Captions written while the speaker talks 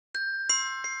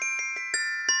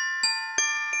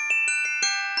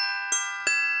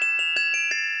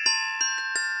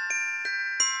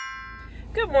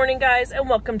Good morning, guys, and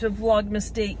welcome to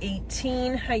Vlogmas Day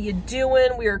 18. How you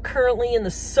doing? We are currently in the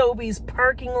Sobeys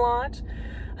parking lot.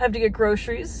 I have to get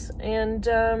groceries, and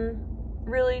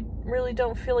really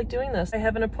don't feel like doing this. I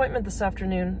have an appointment this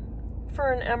afternoon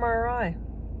for an MRI.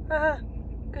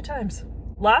 Good times.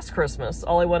 Last Christmas,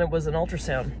 all I wanted was an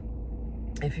ultrasound,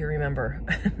 if you remember,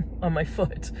 on my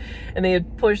foot. And they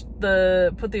had put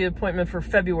the appointment for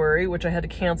February, which I had to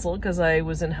cancel because I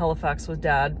was in Halifax with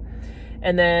Dad.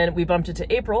 And then we bumped it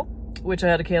to April, which I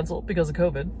had to cancel because of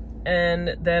COVID.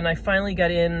 And then I finally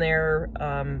got in there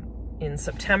in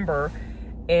September,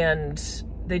 and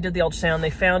they did the ultrasound. They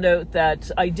found out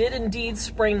that I did indeed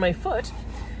sprain my foot.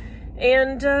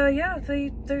 And yeah,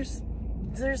 there's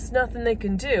nothing they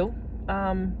can do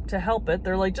to help it.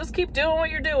 They're like, just keep doing what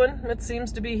you're doing. It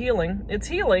seems to be healing. It's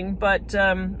healing, but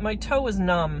my toe is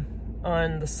numb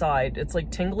on the side. It's like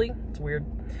tingly. It's weird.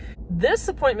 This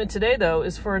appointment today, though,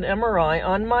 is for an MRI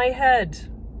on my head.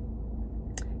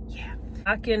 Yeah.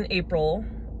 Back in April,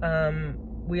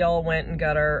 we all went and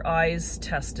got our eyes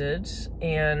tested,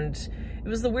 and it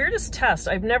was the weirdest test.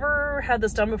 I've never had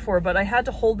this done before, but I had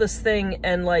to hold this thing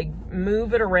and like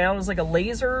move it around. It was like a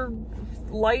laser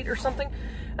light or something,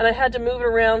 and I had to move it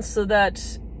around so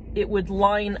that it would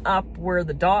line up where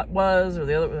the dot was, or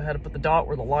the other, I had to put the dot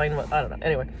where the line was. I don't know.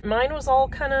 Anyway, mine was all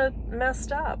kind of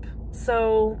messed up.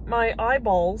 So my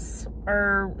eyeballs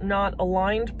are not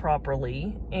aligned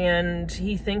properly, and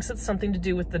he thinks it's something to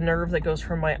do with the nerve that goes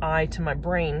from my eye to my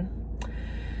brain.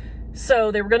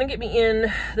 So they were going to get me in,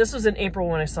 this was in April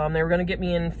when I saw him, they were going to get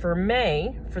me in for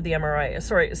May for the MRI,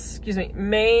 sorry, excuse me,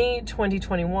 May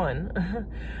 2021.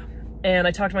 And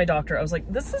I talked to my doctor. I was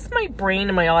like, this is my brain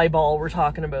and my eyeball we're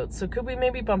talking about, so could we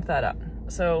maybe bump that up?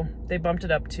 So they bumped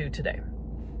it up to today.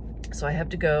 So I have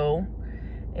to go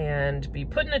and be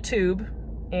put in a tube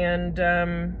and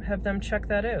have them check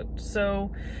that out.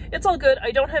 So it's all good.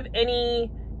 I don't have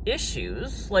any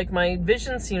issues. Like, my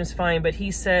vision seems fine, but he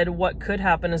said what could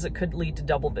happen is it could lead to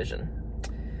double vision.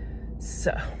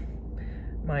 So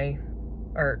my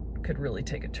art could really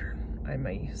take a turn. I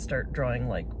may start drawing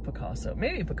like Picasso.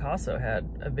 Maybe Picasso had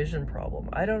a vision problem.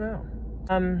 I don't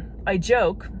know. I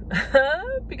joke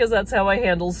because that's how I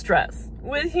handle stress,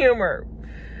 with humor.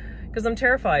 Because I'm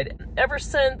terrified. Ever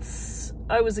since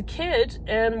I was a kid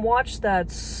and watched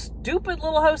that stupid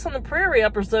Little House on the Prairie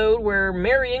episode where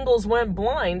Mary Ingalls went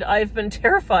blind, I've been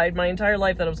terrified my entire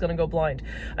life that I was going to go blind.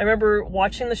 I remember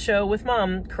watching the show with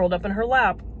Mom, curled up in her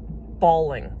lap,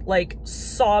 bawling, like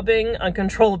sobbing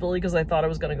uncontrollably because I thought I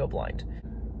was going to go blind.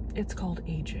 It's called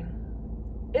aging.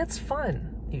 It's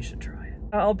fun. You should try it.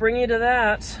 I'll bring you to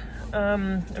that. I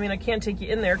mean, I can't take you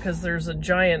in there because there's a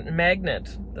giant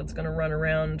magnet that's going to run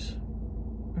around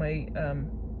my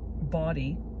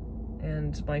body,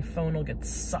 and my phone will get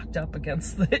sucked up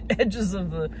against the edges of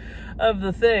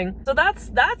the thing. So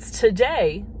that's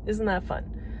today. Isn't that fun?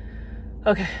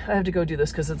 Okay, I have to go do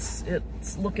this because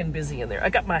it's looking busy in there. I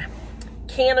got my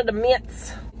Canada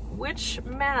mitts. Which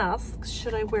masks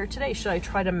should I wear today? Should I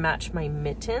try to match my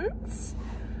mittens,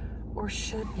 or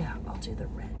yeah, I'll do the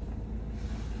red.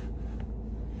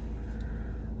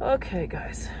 Okay,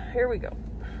 guys, here we go.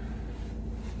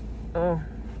 Oh,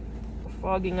 the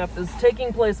fogging up is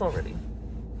taking place already.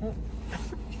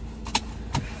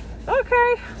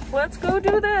 Okay, let's go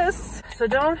do this. So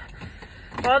don't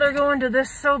bother going to this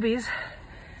Sobeys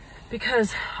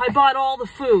because I bought all the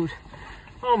food.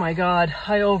 Oh my God,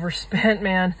 I overspent,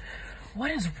 man.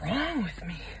 What is wrong with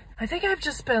me? I think I've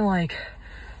just been like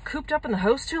cooped up in the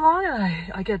house too long,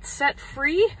 and I get set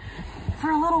free for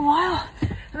a little while,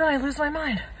 and then I lose my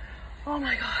mind. Oh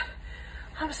my God,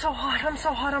 I'm so hot, I'm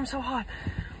so hot, I'm so hot.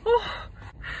 Oh.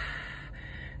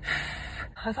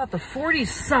 I thought the 40s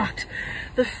sucked.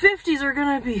 The 50s are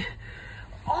gonna be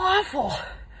awful.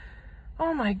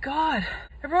 Oh my God.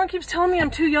 Everyone keeps telling me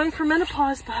I'm too young for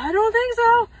menopause, but I don't think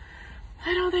so.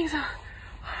 I don't think so.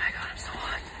 Oh my God, I'm so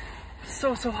hot.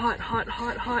 So hot,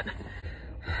 hot.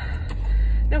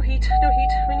 No heat,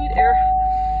 we need air.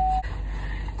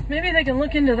 Maybe they can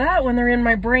look into that when they're in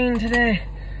my brain today.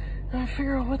 I'll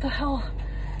figure out what the hell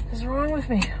is wrong with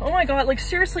me. Oh my God, like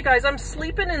seriously guys, I'm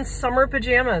sleeping in summer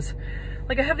pajamas.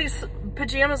 Like I have these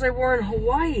pajamas I wore in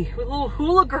Hawaii with little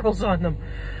hula girls on them.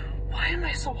 Why am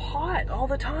I so hot all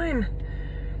the time?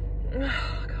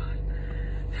 Oh God.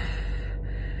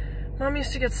 Mom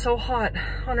used to get so hot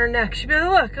on her neck. She'd be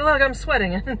like, look, I'm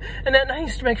sweating. And then I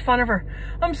used to make fun of her.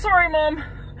 I'm sorry, Mom.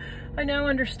 I now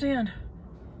understand.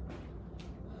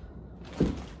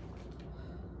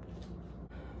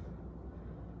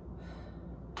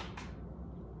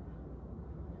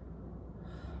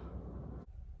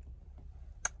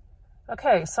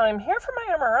 Okay, so I'm here for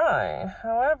my MRI.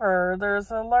 However,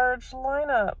 there's a large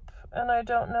lineup, and I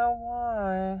don't know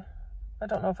why. I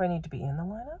don't know if I need to be in the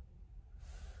lineup.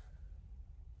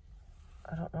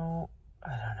 I don't know.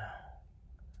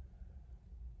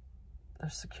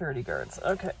 There's security guards.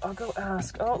 Okay, I'll go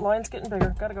ask. Oh, line's getting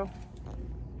bigger. Gotta go.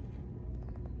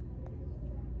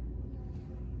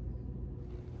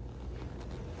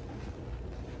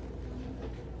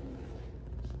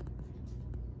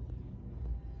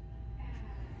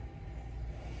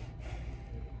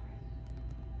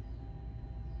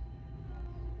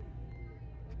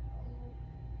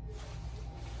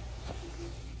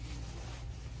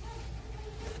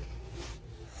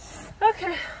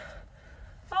 Okay,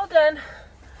 all done.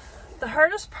 The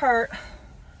hardest part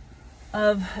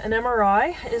of an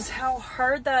MRI is how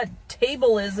hard that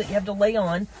table is that you have to lay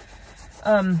on.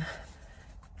 Oh,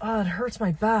 it hurts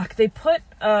my back. They put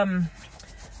a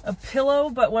pillow,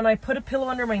 but when I put a pillow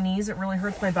under my knees, it really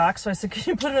hurts my back. So I said, can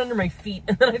you put it under my feet?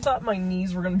 And then I thought my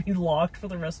knees were going to be locked for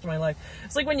the rest of my life.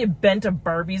 It's like when you bent a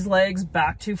Barbie's legs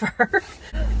back too far.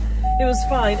 It was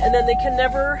fine. And then they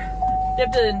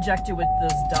have to inject you with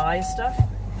this dye stuff.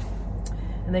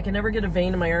 And they can never get a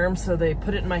vein in my arm, so they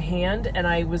put it in my hand, and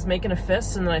I was making a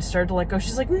fist, and then I started to let go.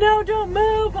 She's like, no, don't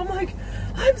move. I'm like,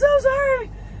 I'm so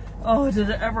sorry. Oh, did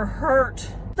it ever hurt?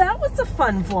 That was a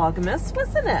fun Vlogmas,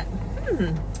 wasn't it?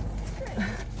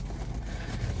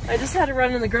 I just had to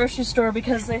run in the grocery store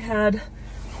because they had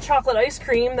chocolate ice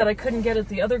cream that I couldn't get at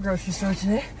the other grocery store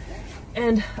today.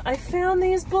 And I found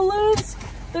these balloons.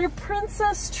 They're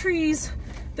princess trees.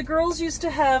 The girls used to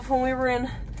have, when we were in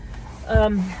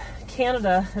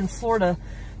Canada and Florida,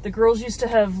 the girls used to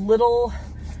have little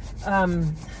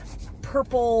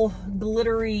purple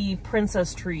glittery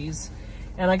princess trees,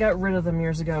 and I got rid of them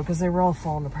years ago because they were all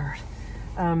falling apart.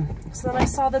 So then I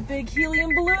saw the big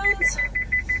helium balloons,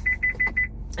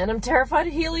 and I'm terrified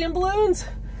of helium balloons,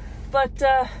 but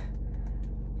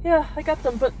yeah, I got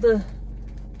them, but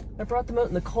I brought them out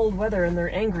in the cold weather and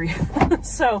they're angry.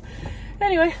 So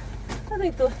anyway, I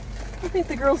think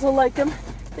the girls will like them.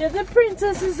 They have the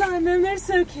princesses on them. They're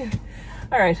so cute.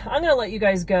 All right, I'm gonna let you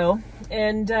guys go,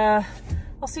 and I'll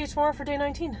see you tomorrow for day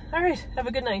 19. All right, have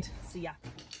a good night. See ya.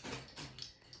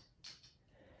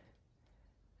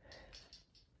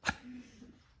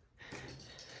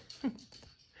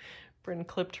 Bryn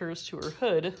clipped hers to her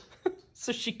hood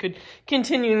so she could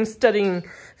continue studying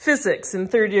physics in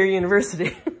third year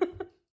university.